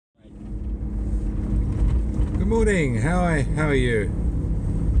Morning, how are you?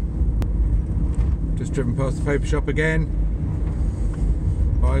 Just driven past the paper shop again.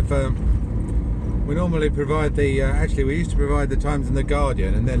 We normally provide the, actually we used to provide the Times and the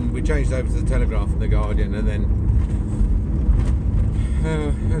Guardian, and then we changed over to the Telegraph and the Guardian, and then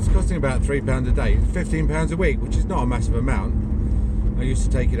it's costing about £3 a day, £15 a week, which is not a massive amount. I used to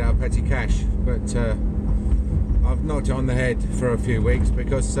take it out of petty cash, but I've knocked it on the head for a few weeks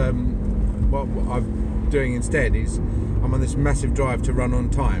because what I'm doing instead is I'm on this massive drive to run on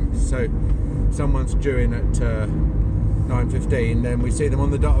time. So someone's due in at 9:15, then we see them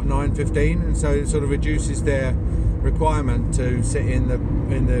on the dot of 9:15, and so it sort of reduces their requirement to sit in the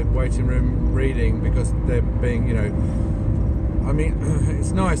waiting room reading, because they're being, you know, I mean,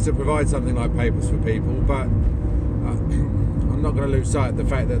 it's nice to provide something like papers for people, but I'm not going to lose sight of the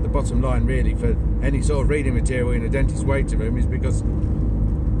fact that the bottom line really for any sort of reading material in a dentist waiting room is because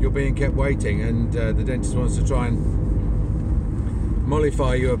you're being kept waiting, and the dentist wants to try and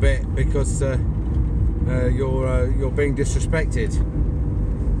mollify you a bit because you're being disrespected.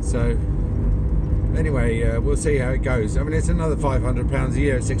 So anyway, we'll see how it goes. I mean, it's another £500 a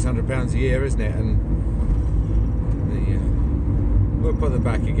year, £600 a year, isn't it? And we'll put them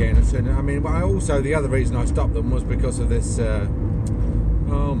back again as soon. I mean, also the other reason I stopped them was because of this.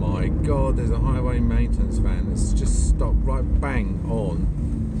 Oh my God! There's a highway maintenance van that's just stopped right bang on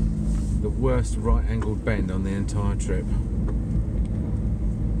the worst right-angled bend on the entire trip.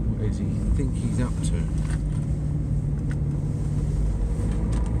 What does he think he's up to?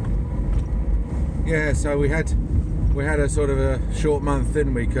 Yeah, so we had a sort of a short month,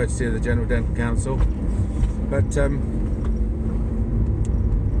 didn't we, courtesy of the General Dental Council. But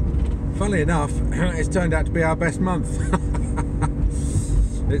funnily enough, it's turned out to be our best month.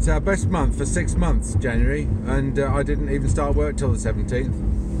 It's our best month for 6 months, January, and I didn't even start work till the 17th.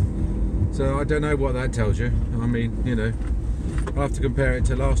 So I don't know what that tells you. I mean, you know, I'll have to compare it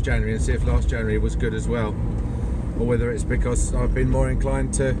to last January and see if last January was good as well, or whether it's because I've been more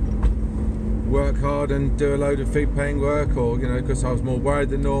inclined to work hard and do a load of fee-paying work, or, you know, because I was more worried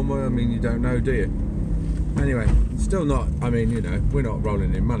than normal. I mean, you don't know, do you? Anyway, still not, I mean, you know, we're not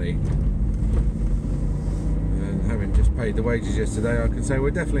rolling in money. And having just paid the wages yesterday, I can say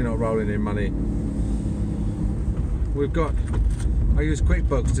we're definitely not rolling in money. I use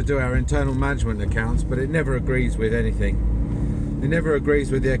QuickBooks to do our internal management accounts, but it never agrees with anything. It never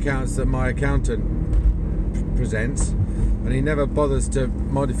agrees with the accounts that my accountant presents, and he never bothers to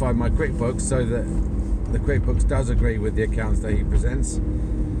modify my QuickBooks so that the QuickBooks does agree with the accounts that he presents.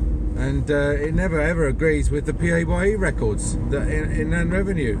 And it never ever agrees with the PAYE records that Inland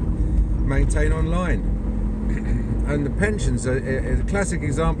Revenue maintain online. And the pensions are a classic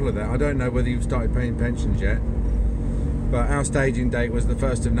example of that. I don't know whether you've started paying pensions yet, but our staging date was the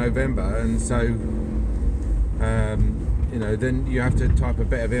 1st of November, and so you know, then you have to type a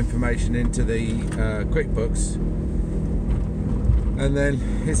bit of information into the QuickBooks, and then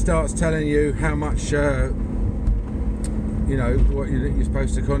it starts telling you how much you know, what you're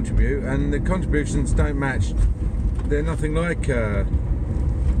supposed to contribute, and the contributions don't match. They're nothing like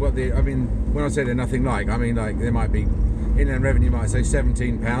what the, I mean, when I say they're nothing like, I mean, like, there might be, Inland Revenue might say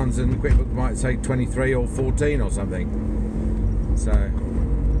 £17 and QuickBooks might say 23 or 14 or something. So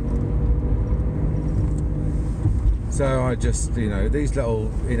I just, you know, these little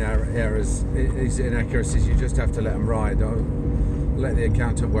errors, these inaccuracies, you just have to let them ride. I'll let the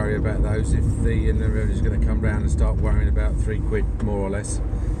accountant worry about those if the Inland Revenue is going to come round and start worrying about £3 more or less.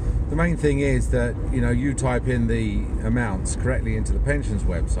 The main thing is that, you know, you type in the amounts correctly into the pensions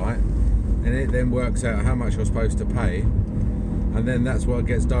website, and it then works out how much you're supposed to pay, and then that's what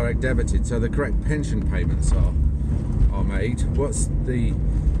gets direct debited. So the correct pension payments are made. What's the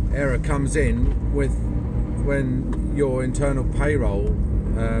error comes in with when your internal payroll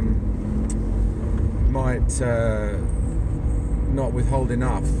might not withhold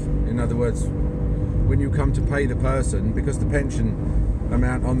enough. In other words, when you come to pay the person, because the pension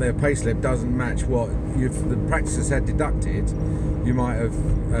amount on their payslip doesn't match what the practices had deducted, you might have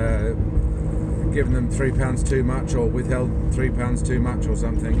given them £3 too much, or withheld £3 too much or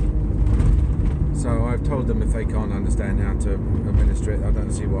something. So I've told them if they can't understand how to administer it, I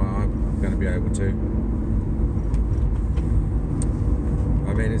don't see why I'm going to be able to.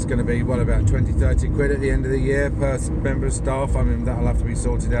 I mean, it's going to be, what, about 20-30 quid at the end of the year per member of staff. I mean, that'll have to be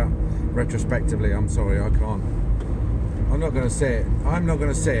sorted out retrospectively. I'm sorry, I can't. I'm not going to sit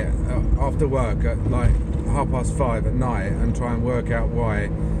after work at like 5:30 at night and try and work out why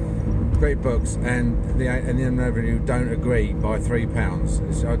QuickBooks and the Inland Revenue don't agree by £3.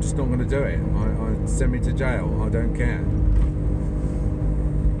 I'm just not going to do it. Send me to jail. I don't care.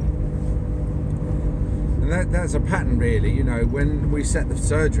 And And that's a pattern, really. You know, when we set the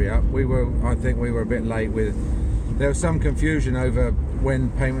surgery up, I think we were a bit late with. There was some confusion over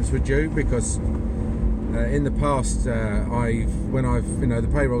when payments were due, because in the past, the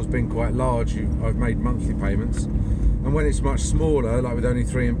payroll's been quite large, I've made monthly payments, and when it's much smaller, like with only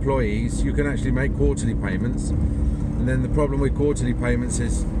 3 employees, you can actually make quarterly payments. And then the problem with quarterly payments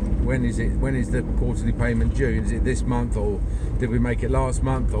is when is the quarterly payment due? Is it this month, or did we make it last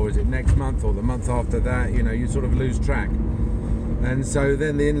month, or is it next month, or the month after that? You know, you sort of lose track. And so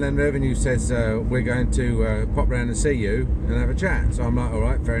then the Inland Revenue says, we're going to pop round and see you and have a chat. So I'm like, all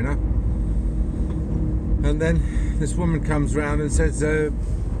right, fair enough. And then this woman comes round and says,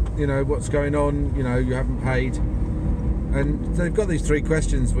 you know, what's going on? You know, you haven't paid. And they've got these 3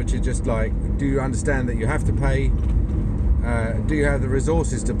 questions, which are just like, do you understand that you have to pay? Do you have the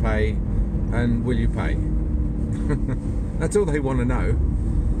resources to pay? And will you pay? That's all they want to know.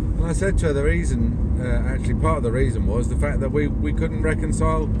 And I said to her, the reason, actually part of the reason was the fact that we couldn't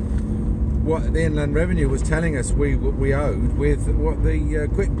reconcile what the Inland Revenue was telling us we owed with what the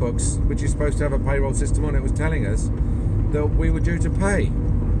QuickBooks, which is supposed to have a payroll system on it, was telling us that we were due to pay.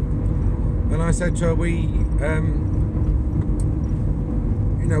 And I said to her,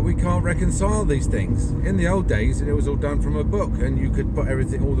 you know, we can't reconcile these things. In the old days, it was all done from a book, and you could put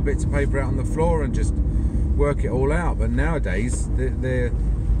everything, all the bits of paper out on the floor and just work it all out. But nowadays,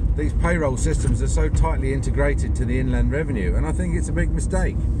 these payroll systems are so tightly integrated to the Inland Revenue, and I think it's a big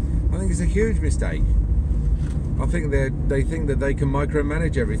mistake. I think it's a huge mistake. I think they think that they can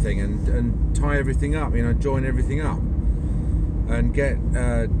micromanage everything and tie everything up, you know, join everything up, and get,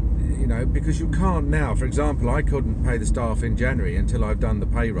 you know, because you can't now. For example, I couldn't pay the staff in January until I've done the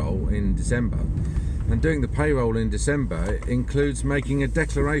payroll in December. And doing the payroll in December includes making a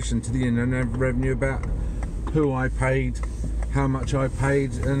declaration to the Inland Revenue about who I paid, how much I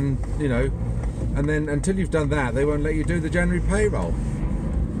paid, and, you know, and then until you've done that, they won't let you do the January payroll.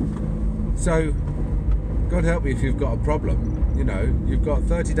 So, God help you if you've got a problem. You know, you've got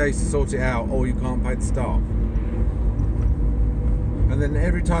 30 days to sort it out, or you can't pay the staff. And then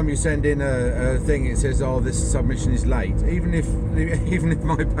every time you send in a thing, it says, "Oh, this submission is late." Even if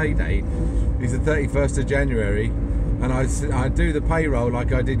my payday is the 31st of January, and I do the payroll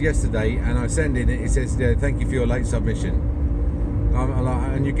like I did yesterday, and I send in it says, "Yeah, thank you for your late submission,"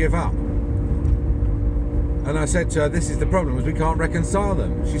 and you give up. And I said to her, "This is the problem, is we can't reconcile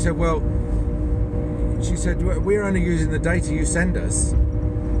them." She said, "Well," she said, "we're only using the data you send us."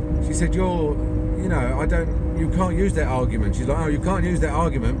 She said, "You can't use that argument." She's like, "Oh, you can't use that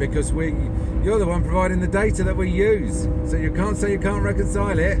argument because you're the one providing the data that we use. So you can't say you can't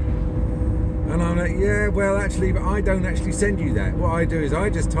reconcile it." And I'm like, "Yeah, well, actually, but I don't actually send you that. What I do is I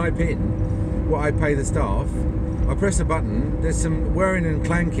just type in what I pay the staff. I press a button, there's some whirring and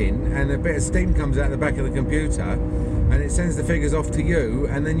clanking, and a bit of steam comes out the back of the computer, and it sends the figures off to you,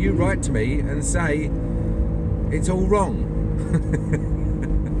 and then you write to me and say, it's all wrong."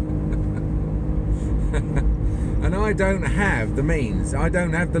 And I don't have the means, I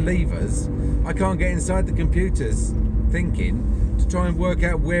don't have the levers, I can't get inside the computer's thinking to try and work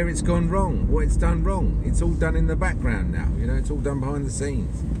out where it's gone wrong, what it's done wrong. It's all done in the background now, you know, it's all done behind the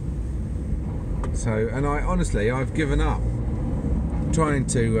scenes. So, and I've given up trying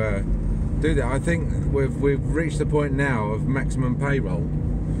to do that. I think we've reached the point now of maximum payroll,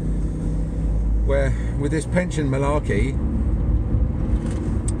 where with this pension malarkey,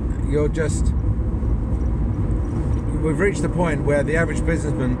 we've reached the point where the average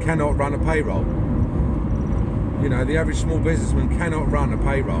businessman cannot run a payroll. You know, the average small businessman cannot run a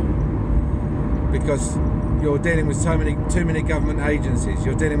payroll because you're dealing with too many government agencies,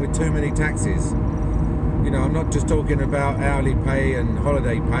 you're dealing with too many taxes. You know, I'm not just talking about hourly pay and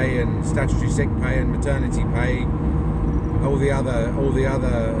holiday pay and statutory sick pay and maternity pay, all the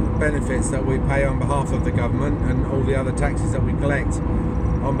other benefits that we pay on behalf of the government, and all the other taxes that we collect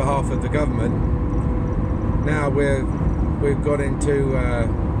on behalf of the government. Now we've got into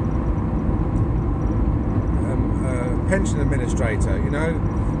pension administrator, you know,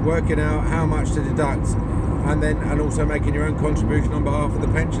 working out how much to deduct, and also making your own contribution on behalf of the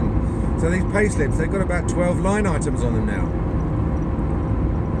pension. So these pay slips, they've got about 12 line items on them now.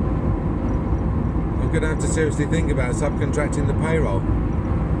 I'm going to have to seriously think about subcontracting the payroll,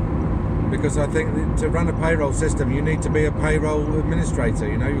 because I think that to run a payroll system you need to be a payroll administrator.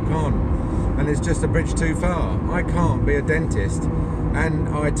 You know, you can't, and it's just a bridge too far. I can't be a dentist and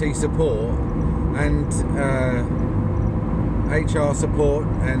IT support and HR support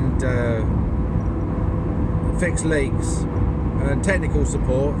and fix leaks and technical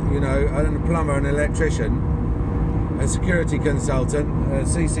support, you know, and a plumber, an electrician, a security consultant, a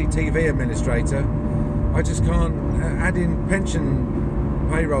CCTV administrator, I just can't add in pension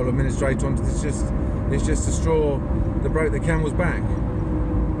payroll administrator onto this. It's just a straw that broke the camel's back.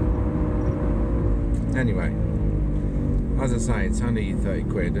 Anyway, as I say, it's only 30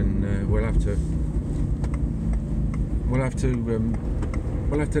 quid, and we'll have to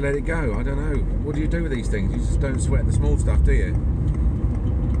let it go. I don't know. What do you do with these things? You just don't sweat the small stuff, do you?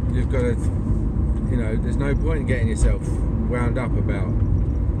 You've got to, you know, there's no point in getting yourself wound up about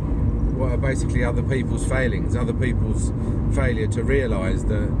what are basically other people's failings, other people's failure to realise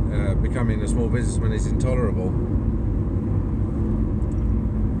that becoming a small businessman is intolerable.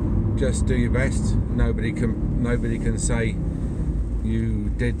 Just do your best. Nobody can say you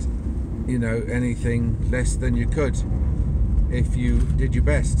did, you know, anything less than you could if you did your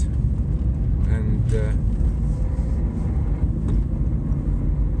best.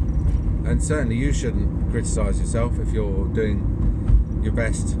 And certainly you shouldn't criticise yourself if you're doing your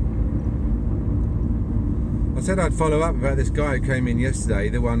best. I said I'd follow up about this guy who came in yesterday,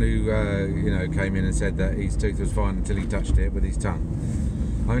 the one who you know, came in and said that his tooth was fine until he touched it with his tongue.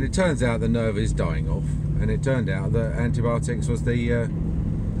 I mean, it turns out the nerve is dying off, and it turned out that antibiotics was the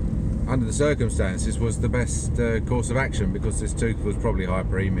under the circumstances was the best course of action, because this tooth was probably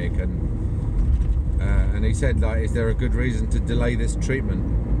hyperemic, and he said, like, is there a good reason to delay this treatment?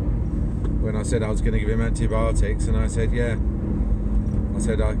 When I said I was going to give him antibiotics, and I said, yeah. I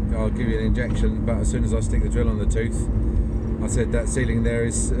said, I'll give you an injection, but as soon as I stick the drill on the tooth, I said, that ceiling there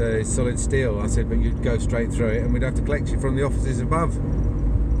is solid steel. I said, but you'd go straight through it, and we'd have to collect you from the offices above.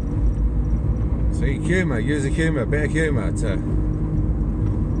 See, humour, use a humour, bit of humour to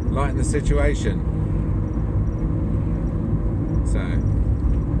lighten the situation. So,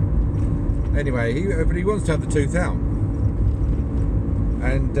 anyway, but he wants to have the tooth out.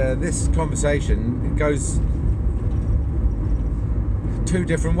 And this conversation goes two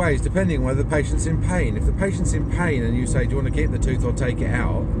different ways, depending on whether the patient's in pain. If the patient's in pain and you say, do you want to keep the tooth or take it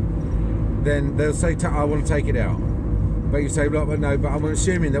out, then they'll say, I want to take it out. But you say, well, no, but I'm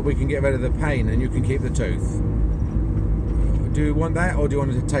assuming that we can get rid of the pain and you can keep the tooth. Do you want that, or do you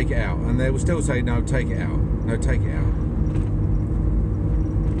want to take it out? And they will still say, no, take it out. No, take it out.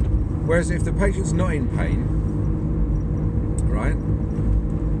 Whereas if the patient's not in pain, right,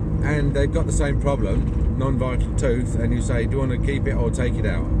 and they've got the same problem, non-vital tooth, and you say, do you want to keep it or take it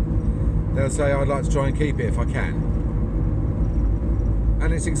out? They'll say, I'd like to try and keep it if I can.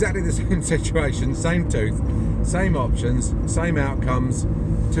 And it's exactly the same situation, same tooth, same options, same outcomes,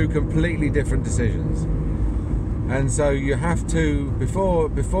 two completely different decisions. And so you have to,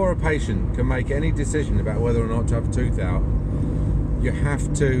 before a patient can make any decision about whether or not to have a tooth out, you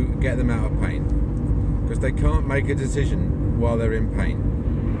have to get them out of pain, because they can't make a decision while they're in pain.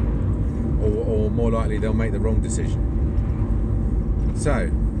 Or more likely they'll make the wrong decision.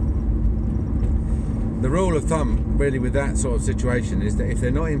 So the rule of thumb really with that sort of situation is that if they're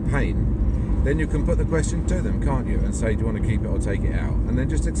not in pain, then you can put the question to them, can't you, and say, do you want to keep it or take it out, and then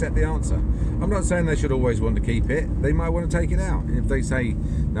just accept the answer. I'm not saying they should always want to keep it. They might want to take it out. If they say,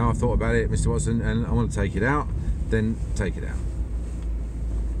 no, I've thought about it, Mr. Watson, and I want to take it out, then take it out.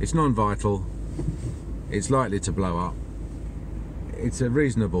 It's non-vital, it's likely to blow up, it's a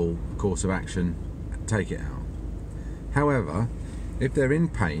reasonable course of action, take it out. However, if they're in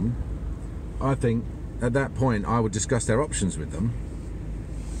pain, I think at that point I would discuss their options with them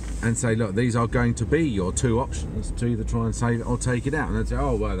and say, look, these are going to be your two options, to either try and save it or take it out. And they'd say,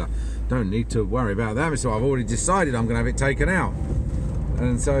 oh, well, I don't need to worry about that, so I've already decided I'm going to have it taken out.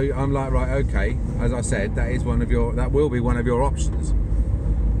 And so I'm like, right, okay, as I said, that will be one of your options.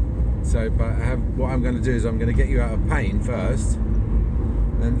 So, but what I'm going to do is I'm going to get you out of pain first,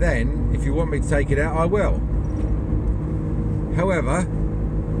 and then if you want me to take it out, I will. However,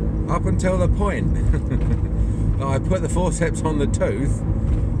 up until the point that I put the forceps on the tooth,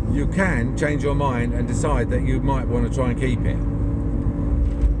 you can change your mind and decide that you might want to try and keep it.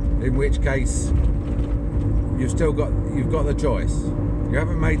 In which case, you've got the choice. You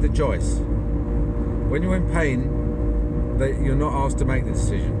haven't made the choice. When you're in pain, you're not asked to make the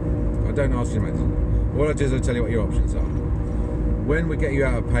decision. I don't ask you to make the decision. All I do is I tell you what your options are. When we get you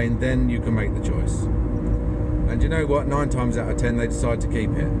out of pain, then you can make the choice. And you know what? 9 times out of 10, they decide to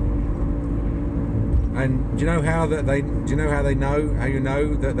keep it. And do you know how they know? How you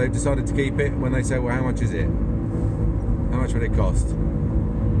know that they've decided to keep it? When they say, well, how much is it? How much would it cost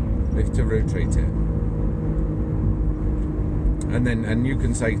if to root treat it? And you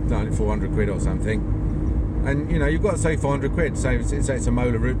can say like 400 quid or something. And you know, you've got to say 400 quid. Say it's a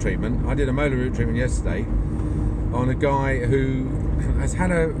molar root treatment. I did a molar root treatment yesterday on a guy who has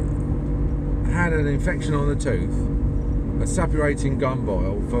had an infection on the tooth, a suppurating gum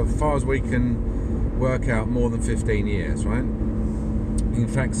boil, for as far as we can work out more than 15 years, right? In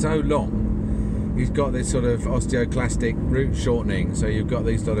fact, so long, he's got this sort of osteoclastic root shortening, so you've got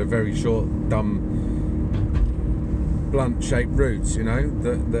these sort of very short, dumb, blunt-shaped roots, you know,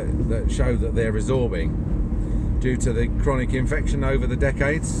 that show that they're resorbing due to the chronic infection over the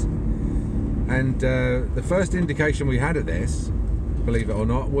decades. And the first indication we had of this, believe it or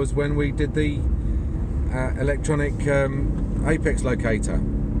not, was when we did the electronic apex locator,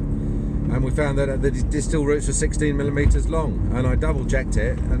 and we found that the distal roots were 16 millimeters long, and I double checked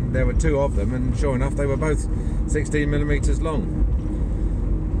it, and there were 2 of them, and sure enough they were both 16 millimeters long.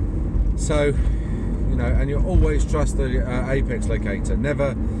 So, you know, and you always trust the apex locator.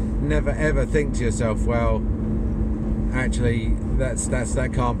 Never ever think to yourself, well, actually that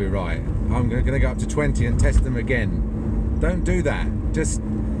can't be right, I'm going to go up to 20 and test them again. Don't do that. Just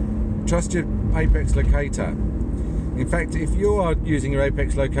trust your apex locator. In fact, if you are using your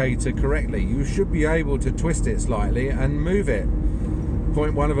apex locator correctly, you should be able to twist it slightly and move it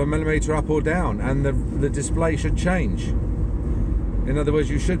 0.1 of a millimeter up or down, and the display should change. In other words,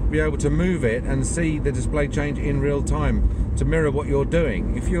 you should be able to move it and see the display change in real time to mirror what you're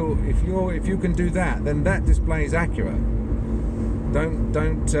doing. If you can do that, then that display is accurate.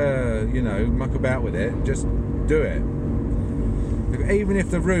 Don't you know, muck about with it. Just do it. Even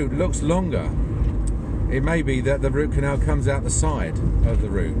if the root looks longer, it may be that the root canal comes out the side of the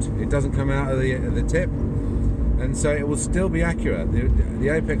root. It doesn't come out of the tip, and so it will still be accurate. The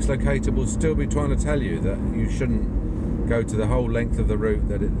apex locator will still be trying to tell you that you shouldn't go to the whole length of the root,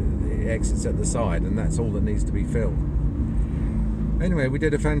 that it exits at the side, and that's all that needs to be filled. Anyway, we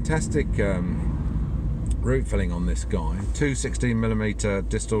did a fantastic root filling on this guy. 2 16mm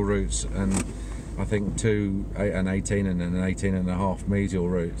distal roots, and I think an 18 and an 18.5 medial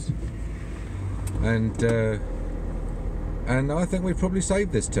roots. And I think we've probably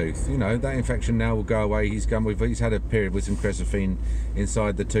saved this tooth. You know, that infection now will go away. He's had a period with some cresofine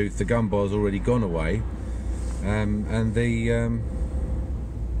inside the tooth. The gum bar's already gone away, and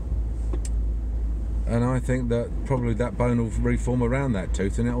I think that probably that bone will reform around that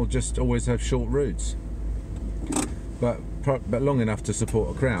tooth, and it will just always have short roots, but long enough to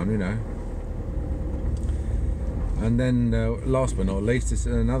support a crown, you know. And then last but not least, is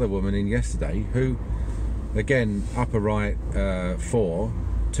another woman in yesterday who, again, upper right 4,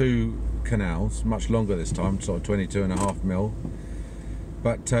 2 canals, much longer this time, sort of 22.5 mil,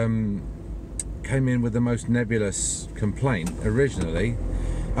 but came in with the most nebulous complaint originally.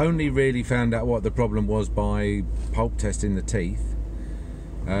 Only really found out what the problem was by pulp testing the teeth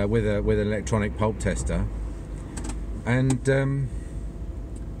with an electronic pulp tester, and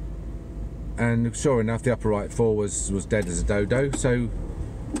sure enough, the upper right 4 was dead as a dodo. So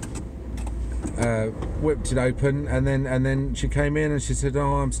whipped it open, and then she came in and she said,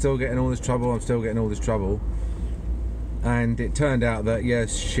 "Oh, I'm still getting all this trouble. I'm still getting all this trouble." And it turned out that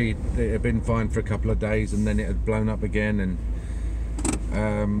yes, it had been fine for a couple of days, and then it had blown up again,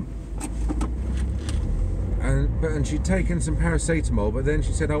 and she'd taken some paracetamol, but then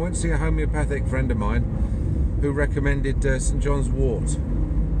she said, "I went to see a homeopathic friend of mine who recommended St John's wort."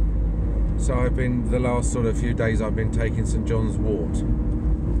 So I've been, the last sort of few days, I've been taking St John's wort.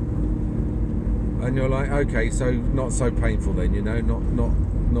 And you're like, okay, so not so painful then, you know, not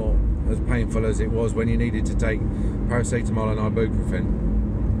as painful as it was when you needed to take paracetamol and ibuprofen.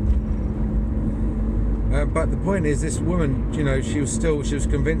 But the point is, this woman, you know, she was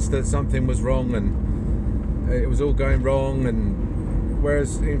convinced that something was wrong, and it was all going wrong, and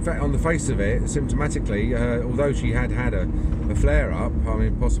whereas in fact on the face of it, symptomatically, although she had a flare-up, I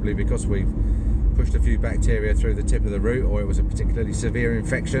mean possibly because we've pushed a few bacteria through the tip of the root, or it was a particularly severe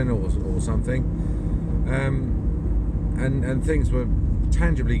infection or something, and things were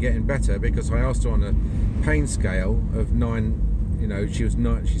tangibly getting better, because I asked her on a pain scale of 9, you know, she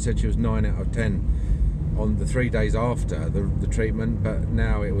said she was 9 out of 10 on the 3 days after the treatment, but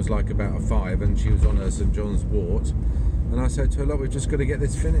now it was like about a 5, and she was on her St John's wort. And I said to her, "Look, we've just got to get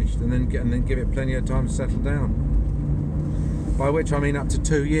this finished, and then give it plenty of time to settle down." By which I mean up to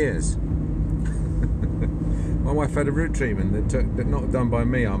 2 years. My wife had a root treatment that not done by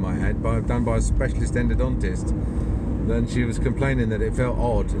me, I might add, done by a specialist endodontist. Then she was complaining that it felt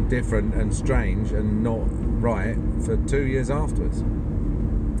odd and different and strange and not right for 2 years afterwards.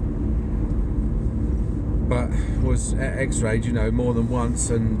 But was x-rayed, you know, more than once,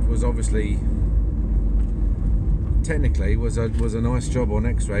 and was obviously, technically, was a nice job on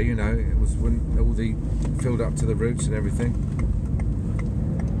x-ray, you know. It was when all the filled up to the roots and everything.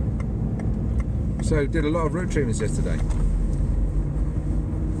 So did a lot of root treatments yesterday.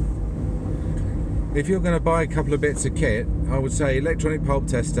 If you're going to buy a couple of bits of kit, I would say electronic pulp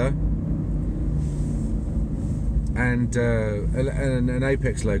tester, and an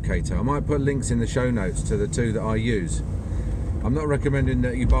Apex locator. I might put links in the show notes to the two that I use. I'm not recommending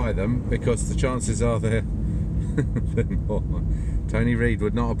that you buy them because the chances are Tony Reid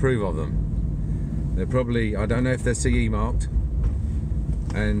would not approve of them. They're probably, I don't know if they're CE marked,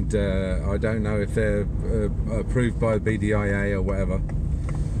 and I don't know if they're approved by BDIA or whatever,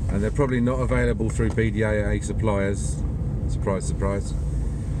 and they're probably not available through BDIA suppliers. Surprise, surprise.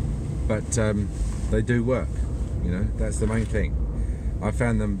 But they do work, you know, that's the main thing. I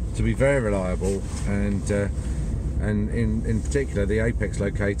found them to be very reliable, and in particular the Apex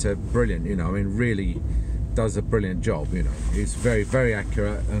locator, brilliant, you know, I mean really does a brilliant job, you know. It's very, very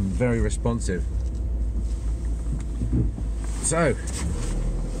accurate and very responsive. So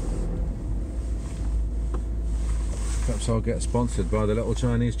perhaps I'll get sponsored by the little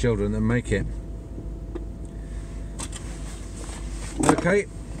Chinese children that make it. Okay,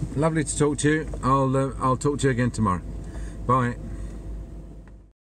 lovely to talk to you. I'll talk to you again tomorrow. Bye.